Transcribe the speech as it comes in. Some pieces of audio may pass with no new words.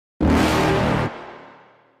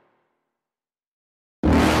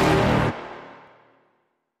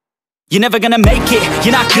You're never gonna make it,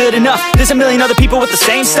 you're not good enough. There's a million other people with the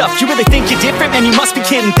same stuff. You really think you're different? Man, you must be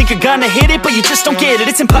kidding. Think you're gonna hit it, but you just don't get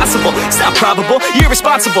it. It's impossible, it's not probable, you're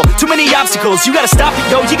irresponsible. Too many obstacles, you gotta stop it,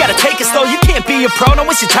 yo. You gotta take it slow, you can't be a pro. Don't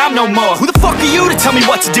waste your time no more. Who the fuck are you to tell me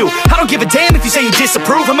what to do? I don't give a damn if you say you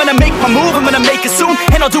disapprove. I'm gonna make my move, I'm gonna make it soon.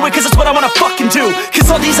 And I'll do it cause it's what I wanna fucking do.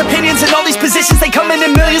 Cause all these opinions and all these positions, they come in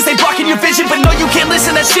millions, they blocking your vision. But no, you can't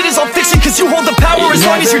listen, that shit is all fiction. Cause you hold the power as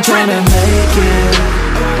long as you're dreaming.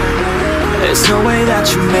 There's no way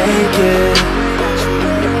that you make it.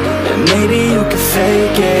 And maybe you can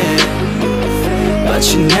fake it, but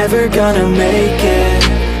you're never gonna make it.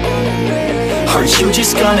 Aren't you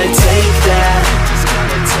just gonna take that?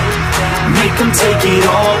 Make them take it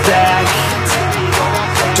all back.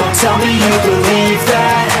 Don't tell me you believe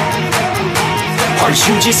that. Aren't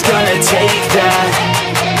you just gonna take that?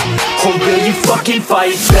 Or will you fucking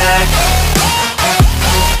fight back?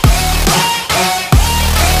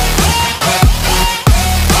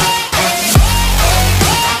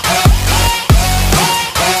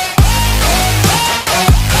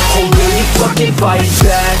 Fucking fight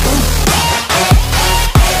back.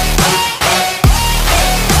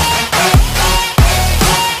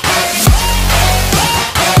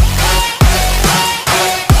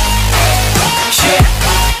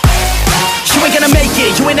 You ain't gonna make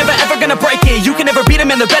it, you ain't never ever gonna break it. You can never beat them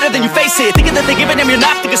and they're better than you, face it. Thinking that they give a damn, you're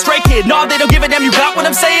not thinking straight, kid. No, they don't give a damn, you got what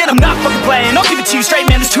I'm saying? I'm not fucking playing, I'll give it to you straight,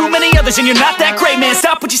 man. There's too many others and you're not that great, man.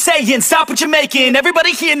 Stop what you're saying, stop what you're making.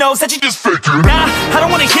 Everybody here knows that you just faking. Nah, I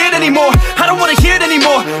don't wanna hear it anymore, I don't wanna hear it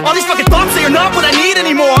anymore. All these fucking thoughts, they are not what I need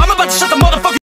anymore. I'm about to shut the motherfucker